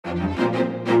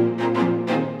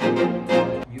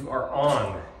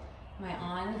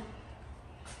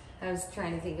I was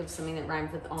trying to think of something that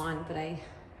rhymed with on, but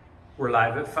We're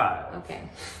live at 5. Okay.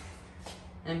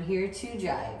 I'm here to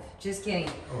jive. Just kidding.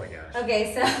 Oh my gosh.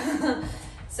 Okay,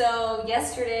 so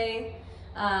yesterday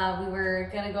we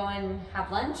were gonna go and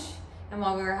have lunch, and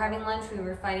while we were having lunch, we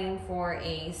were fighting for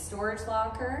a storage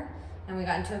locker, and we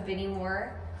got into a bidding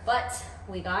war, but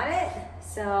we got it.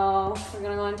 So we're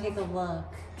gonna go and take a look.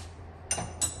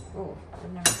 Oh,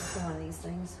 I've never looked at one of these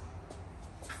things.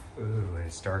 Ooh,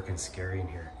 it's dark and scary in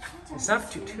here. It's not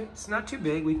too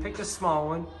big. We picked a small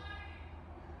one.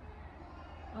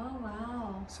 Oh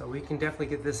wow. So we can definitely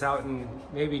get this out in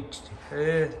maybe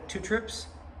 2 trips.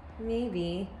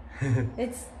 Maybe.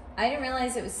 I didn't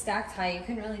realize it was stacked high. You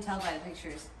couldn't really tell by the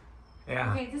pictures.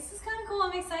 Yeah. Okay, this is kind of cool.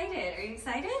 I'm excited. Are you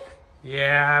excited?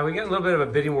 Yeah, we got a little bit of a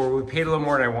bidding war. We paid a little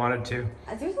more than I wanted to.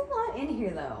 There's a lot in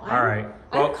here though. All right.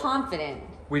 I'm confident.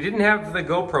 We didn't have the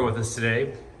GoPro with us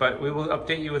today, but we will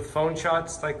update you with phone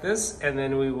shots like this, and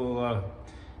then we will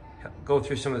go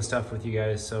through some of the stuff with you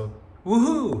guys. So,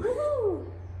 woohoo! Woohoo!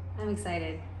 I'm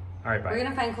excited. All right, bye. We're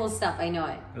gonna find cool stuff. I know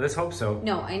it. Let's hope so.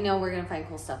 No, I know we're gonna find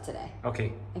cool stuff today.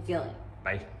 Okay. I feel it.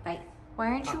 Bye. Bye. Why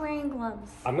aren't you wearing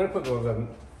gloves? I'm gonna put gloves on.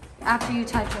 After you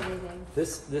touch everything.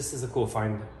 This is a cool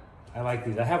find. I like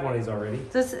these. I have one of these already.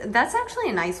 That's actually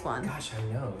a nice one. Gosh, I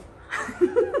know.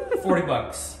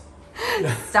 $40.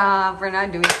 Stop, we're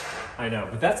not doing it. I know,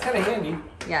 but that's kind of handy.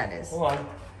 Yeah, it is. Hold on.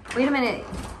 Wait a minute.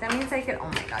 That means I could, oh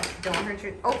my gosh, don't hurt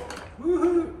your, oh.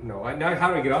 Woohoo! No, now how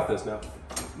do we get off this now?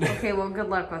 Okay, well, good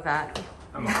luck with that.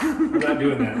 I'm not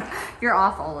doing that. You're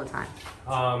off all the time.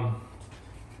 I'm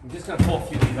just gonna pull a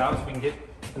few of these out so we can get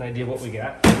an idea of what we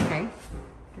got. Okay,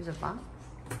 there's a box.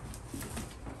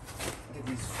 Get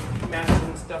these matches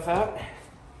and stuff out.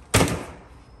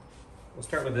 We'll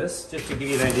start with this, just to give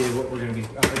you an idea of what we're gonna be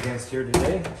up against here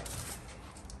today.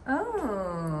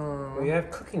 Oh. We have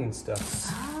cooking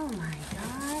stuff. Oh my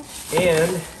gosh.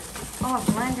 And oh, a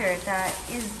blender that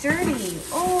is dirty.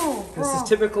 Oh, bro. this is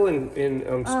typical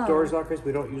in storage lockers.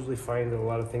 We don't usually find a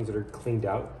lot of things that are cleaned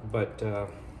out, but that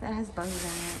has bugs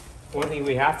in it. one thing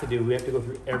we have to do, we have to go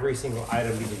through every single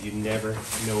item because you never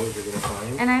know what you're gonna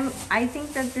find. And I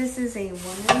think that this is a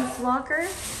woman's locker,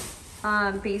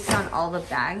 based on all the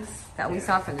bags that we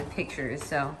saw from the pictures.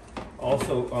 So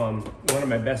also, one of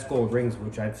my best gold rings,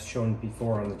 which I've shown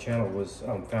before on the channel, was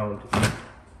found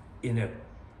in a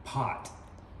pot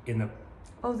in the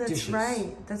oh, that's dishes.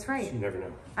 right. That's right. So you never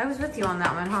know. I was with you on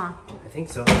that one, huh? I think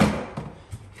so.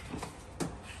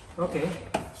 Okay.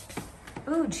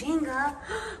 Ooh, Jenga.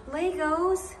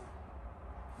 Legos.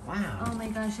 Wow. Oh my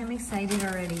gosh, I'm excited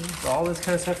already. So all this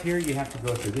kind of stuff here, you have to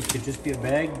go through. This could just be a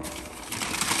bag,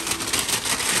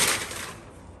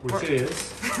 which it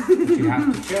is, but you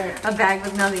have to check. A bag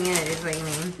with nothing in it is what you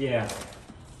mean. Yeah.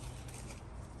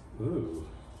 Ooh.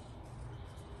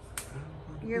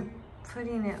 You're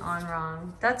putting it on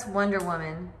wrong. That's Wonder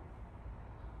Woman.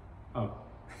 Oh.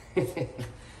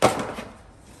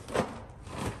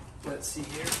 Let's see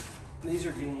here. These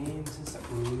are games and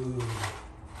stuff. Ooh.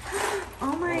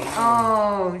 Oh my,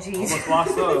 oh jeez. Almost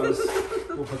lost those.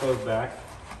 We'll put those back.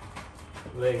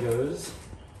 Legos.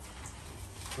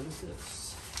 What is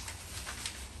this?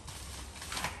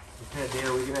 What kind of day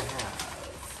are we gonna have?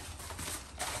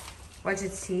 Watch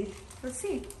its teeth. Let's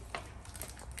see.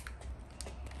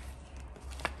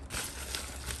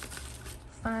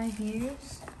 5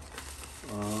 years.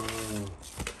 Oh.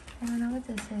 I don't know what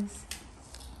this is.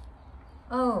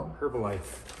 Oh.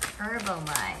 Herbalife.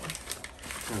 Herbalife.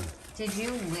 Did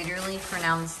you literally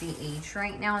pronounce the H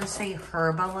right now and say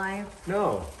Herbalife?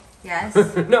 No. Yes?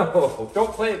 No,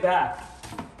 don't play it back.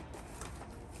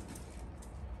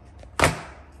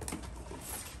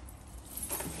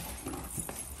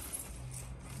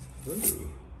 Ooh.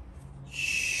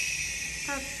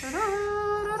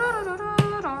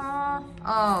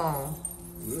 Oh.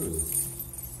 Ooh.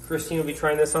 Christine will be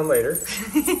trying this on later.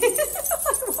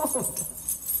 I won't.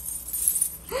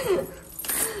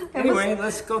 Anyway,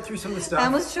 let's go through some of the stuff. I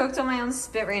almost choked on my own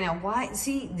spit right now. Why?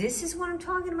 See, this is what I'm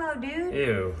talking about, dude.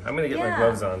 Ew, I'm gonna get my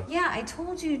gloves on. Yeah, I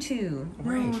told you to.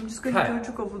 Right. No, I'm just gonna Cut. touch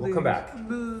a couple We'll come back.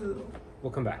 Boo.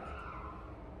 We'll come back.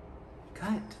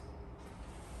 Cut.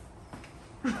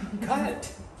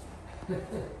 Cut.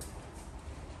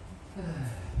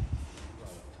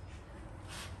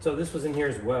 So this was in here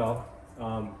as well.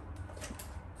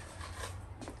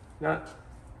 Not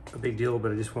a big deal,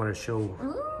 but I just want to show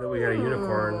that we got a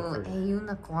unicorn. A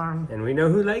unicorn. And we know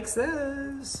who likes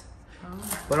those. Oh.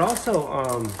 But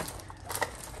also,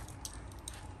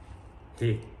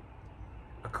 hey,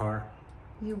 a car.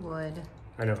 You would.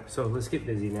 I know. So let's get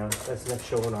busy now. That's enough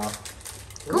showing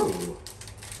off. Ooh. Ooh.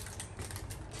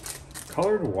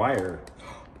 Colored wire.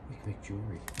 We can make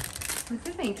jewelry. We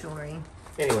could make jewelry.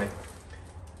 Anyway,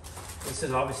 this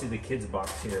is obviously the kids'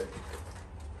 box here.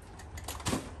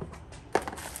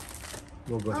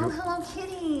 We'll go through. Hello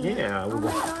Kitty. Yeah. Oh my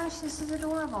gosh, this is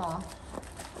adorable.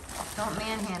 Don't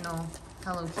manhandle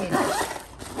Hello Kitty.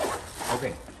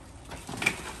 Okay.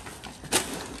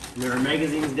 There are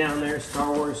magazines down there,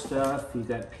 Star Wars stuff. You've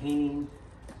got painting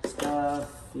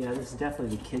stuff. Yeah, this is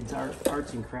definitely the kids'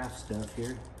 arts and crafts stuff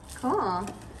here. Cool.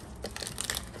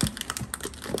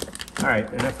 All right,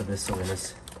 enough of this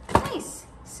silliness. Nice.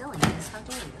 Silliness, how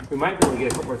dare you? We might be able to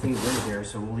get a couple more things in here,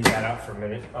 so we'll leave that out for a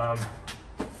minute.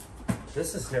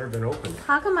 This has never been opened.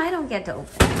 How come I don't get to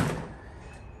open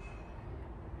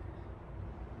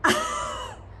it?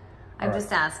 I'm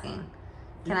just asking.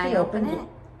 Can I open it?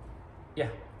 Yeah.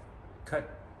 Cut.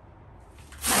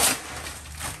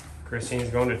 Christine's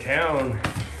going to town.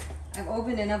 I've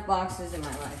opened enough boxes in my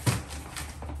life.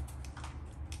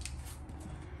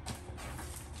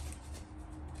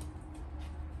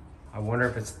 I wonder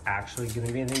if it's actually going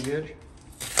to be anything good.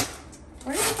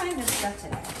 Where did you find this stuff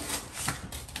today?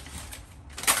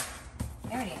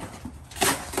 There it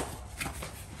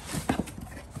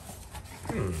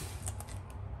is.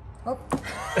 Oh.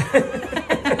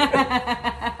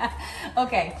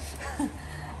 Okay.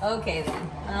 Okay then.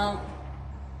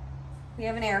 We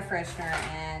have an air freshener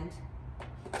and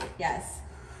yes.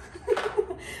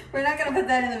 We're not gonna put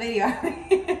that in the video.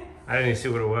 I didn't even see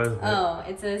what it was. But... Oh,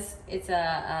 it's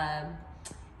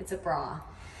a bra.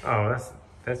 Oh,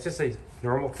 that's just a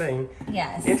normal thing.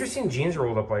 Yes. Interesting jeans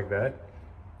rolled up like that.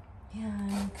 Yeah,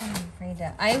 I'm kind of afraid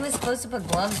to. I was supposed to put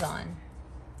gloves on.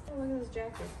 Oh, look at this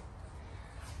jacket.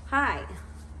 Hi,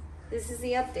 this is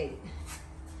the update.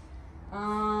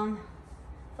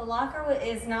 The locker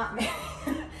is not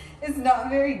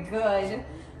very good.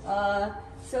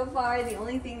 So far, the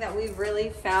only thing that we've really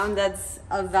found that's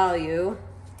of value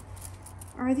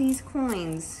are these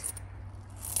coins.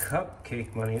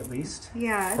 Cupcake money, at least.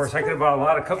 Yeah. Of course, I could have bought a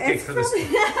lot of cupcakes for this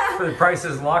for the price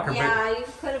of this locker. Yeah, you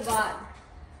could have bought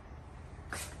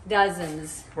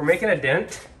dozens. We're making a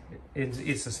dent.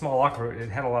 It's a small locker. It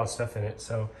had a lot of stuff in it,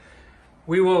 so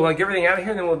we will get everything out of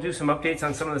here, and then we'll do some updates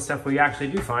on some of the stuff we actually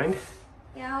do find.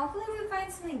 Yeah, hopefully we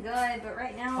find something good, but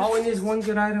right now... All we need is one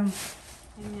good item.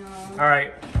 I know. All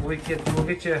right, we'll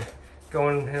get you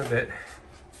going in a bit.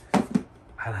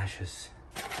 Eyelashes.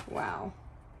 Wow.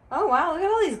 Oh, wow, look at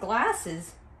all these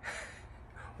glasses.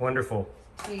 Wonderful.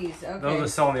 Jeez, okay. Those are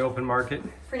selling in the open market.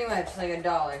 Pretty much like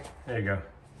 $1. There you go.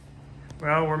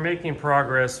 Well, we're making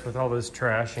progress with all this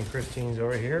trash, and Christine's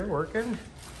over here working.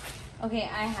 Okay,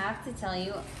 I have to tell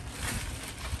you,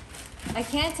 I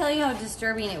can't tell you how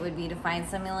disturbing it would be to find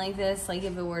something like this. Like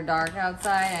if it were dark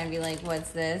outside, I'd be like,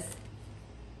 what's this?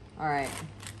 All right.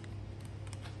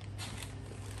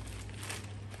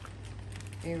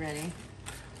 Are you ready?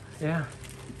 Yeah.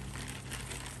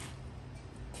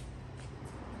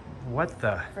 What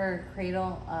the? For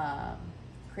cradle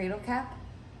cap,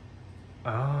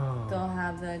 Oh. they'll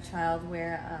have the child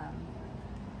wear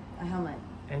a helmet.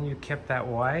 And you kept that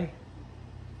why?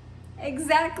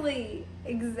 Exactly.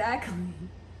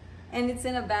 And it's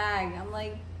in a bag. I'm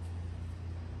like,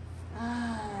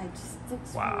 it just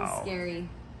looks really scary.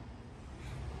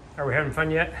 Are we having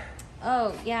fun yet?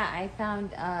 Oh, yeah, I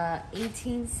found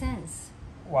 18 cents.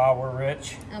 Wow, we're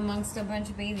rich. Amongst a bunch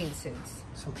of bathing suits.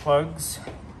 Some plugs.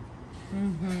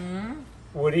 Mm-hmm.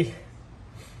 Woody.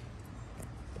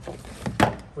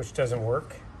 Which doesn't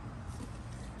work.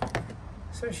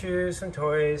 Some shoes, some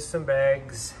toys, some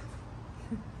bags.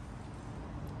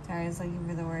 Sorry, I was looking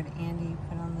for the word Andy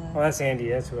put on the... Oh, that's Andy.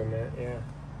 That's what I meant, yeah.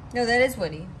 No, that is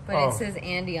Woody, but it says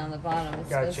Andy on the bottom. It's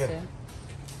supposed to.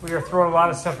 We are throwing a lot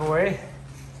of stuff away.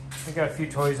 We got a few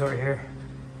toys over here.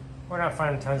 We're not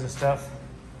finding tons of stuff.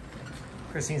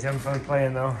 Christine's having fun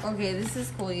playing, though. Okay, this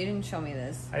is cool. You didn't show me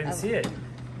this. I didn't see it.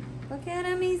 Look at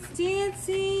him. He's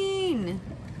dancing.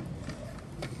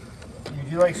 You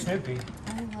do like Snoopy.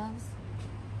 I love...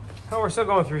 Oh, we're still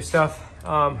going through stuff.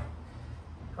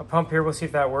 A pump here, we'll see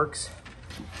if that works.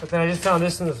 But then I just found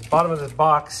this in the bottom of this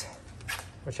box.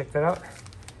 Go check that out.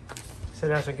 Sit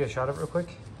down so I can get a shot of it real quick.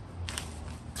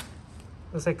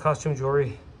 Looks like costume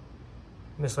jewelry,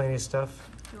 miscellaneous stuff.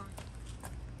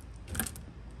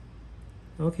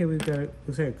 Okay, we've got,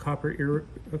 looks like a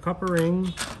copper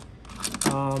ring,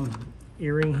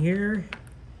 earring here,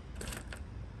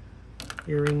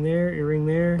 earring there,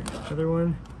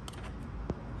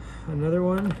 another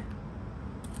one.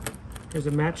 There's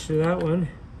a match to that one.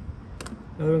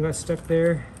 Another one got stuck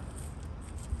there.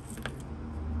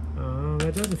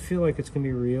 That doesn't feel like it's gonna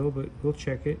be real, but we'll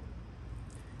check it.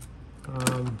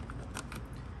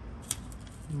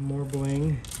 More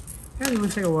bling. Yeah, it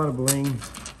looks like a lot of bling.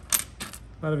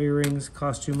 A lot of earrings,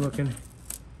 costume looking.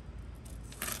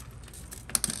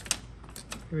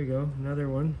 Here we go, another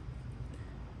one.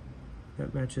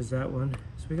 That matches that one.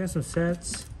 So we got some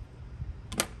sets.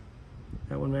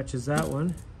 That one matches that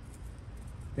one.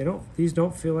 These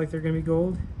don't feel like they're gonna be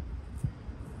gold.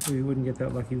 We wouldn't get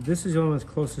that lucky. This is the only one that's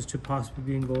closest to possibly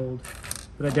being gold.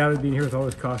 But I doubt it'd be in here with all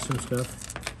this costume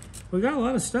stuff. We got a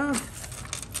lot of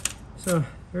stuff. So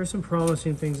there's some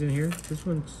promising things in here. This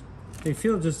one's, they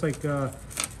feel just like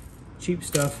cheap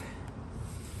stuff.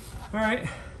 All right.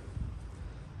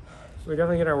 We're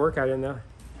definitely getting our workout in though.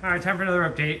 All right, time for another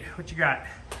update. What you got?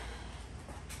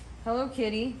 Hello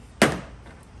Kitty.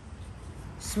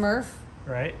 Smurf.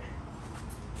 Right.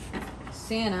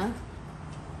 Santa.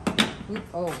 Oop,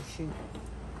 oh shoot.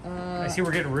 I see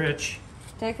we're getting rich.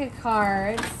 Deck of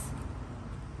cards.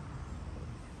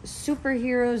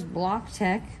 Superheroes block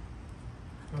tech.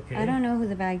 Okay. I don't know who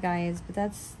the bad guy is, but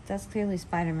that's clearly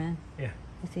Spider-Man. Yeah.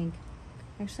 I think.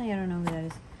 Actually, I don't know who that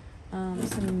is.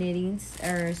 Some knitting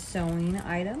or sewing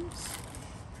items.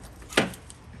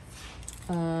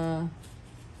 Yeah,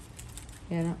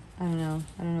 I don't know.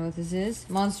 I don't know what this is.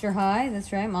 Monster High.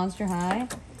 That's right, Monster High.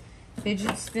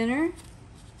 Fidget spinner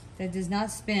that does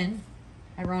not spin,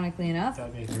 ironically enough.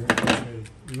 That makes it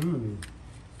ooh.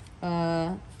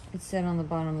 It said on the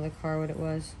bottom of the car what it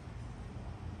was.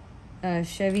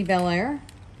 Chevy Bel Air.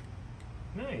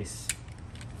 Nice.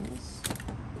 Yes.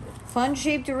 Fun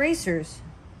shaped erasers.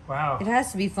 Wow. It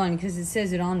has to be fun because it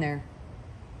says it on there.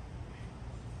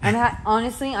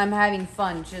 Honestly, I'm having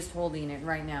fun just holding it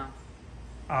right now.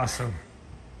 Awesome.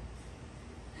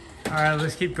 All right,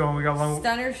 let's keep going. We got one.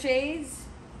 Stunner shades.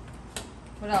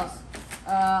 What else?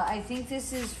 I think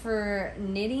this is for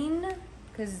knitting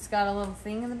because it's got a little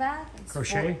thing in the back. It's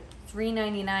crochet.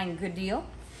 $3.99. Good deal.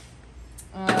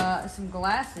 Some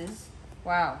glasses.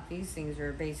 Wow, these things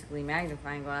are basically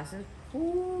magnifying glasses.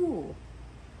 Ooh.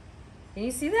 Can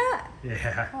you see that?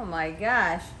 Yeah. Oh my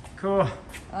gosh. Cool.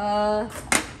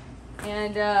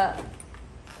 And a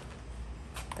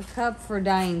cup for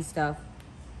dyeing stuff.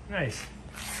 Nice.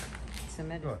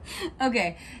 Cool.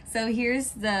 Okay, so here's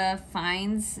the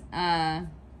finds that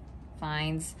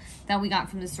we got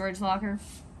from the storage locker.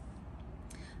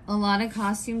 A lot of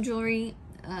costume jewelry.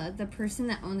 The person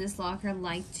that owned this locker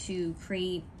liked to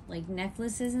create like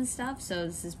necklaces and stuff, so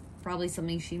this is probably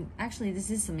something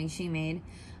this is something she made.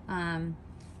 Then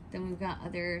we've got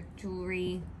other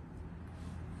jewelry.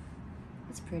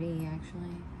 It's pretty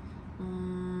actually. I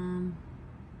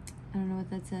don't know what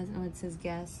that says. Oh, it says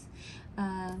guess.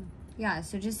 Yeah,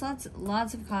 so just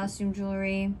lots of costume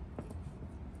jewelry,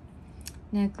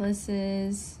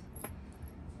 necklaces,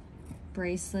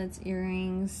 bracelets,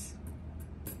 earrings,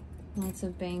 lots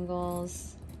of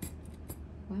bangles.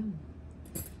 Wow.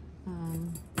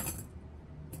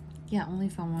 Yeah, only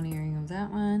found one earring of that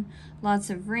one. Lots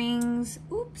of rings.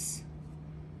 Oops.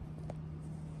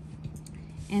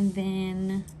 And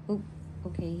then, oh,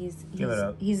 okay,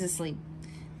 he's asleep.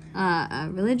 A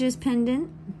religious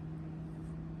pendant.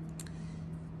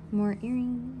 More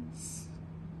earrings.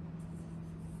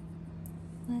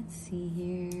 Let's see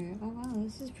here. Oh wow,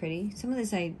 this is pretty. Some of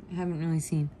this I haven't really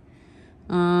seen.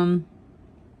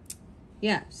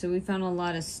 Yeah, so we found a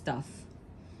lot of stuff.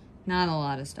 Not a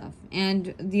lot of stuff.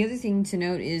 And the other thing to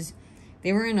note is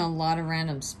they were in a lot of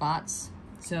random spots.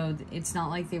 So it's not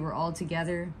like they were all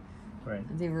together. Right.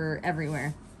 They were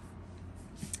everywhere.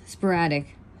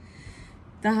 Sporadic.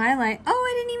 The highlight. Oh,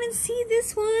 I didn't even see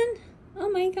this one. Oh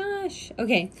my gosh.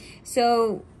 Okay,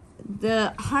 so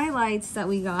the highlights that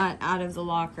we got out of the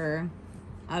locker,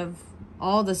 out of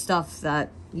all the stuff that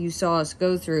you saw us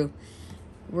go through,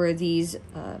 were these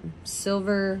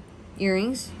silver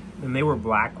earrings. And they were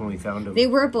black when we found them. They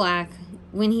were black.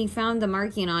 When he found the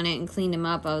marking on it and cleaned them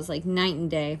up, I was like night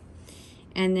and day.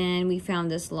 And then we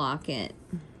found this locket,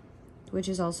 which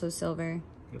is also silver.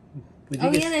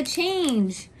 Oh yeah, the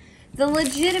change. The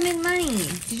legitimate money.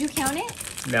 Did you count it?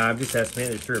 No, I'm just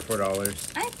estimating it's $3 or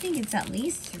 $4. I think it's at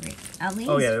least 3. At least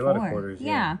Oh yeah, there are a lot of 4. quarters.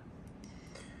 Yeah.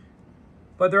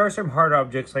 But there are some hard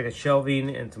objects like a shelving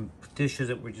and some dishes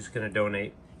that we're just going to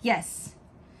donate. Yes.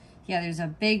 Yeah, there's a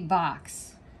big box.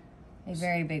 A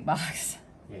very big box.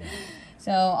 Yeah.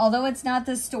 So, although it's not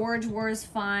the Storage Wars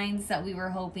finds that we were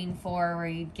hoping for, where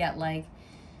you'd get like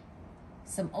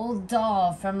some old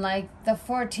doll from like the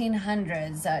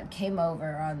 1400s that came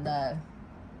over on the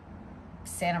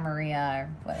Santa Maria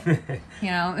or whatever.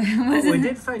 You know, we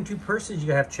did find 2 purses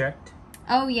you have checked.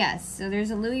 Oh yes, so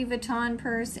there's a Louis Vuitton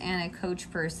purse and a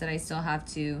Coach purse that I still have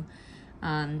to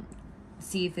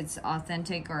see if it's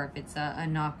authentic or if it's a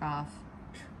knockoff.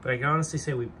 But I can honestly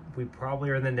say we probably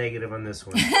are in the negative on this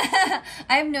one. I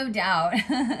have no doubt.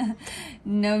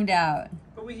 No doubt.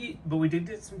 But we did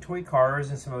get some toy cars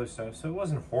and some other stuff, so it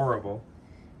wasn't horrible.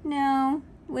 No.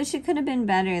 Wish it could have been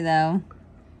better, though.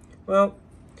 Well,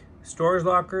 storage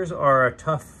lockers are a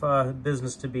tough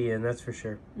business to be in, that's for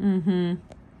sure. Mm-hmm.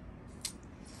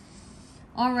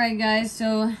 All right, guys.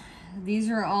 So these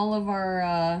are all of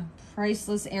our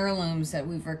priceless heirlooms that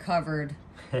we've recovered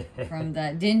from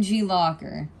that dingy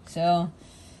locker. So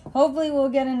hopefully we'll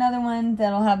get another one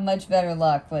that'll have much better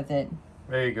luck with it.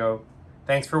 There you go.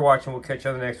 Thanks for watching. We'll catch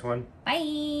you on the next one.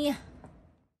 Bye.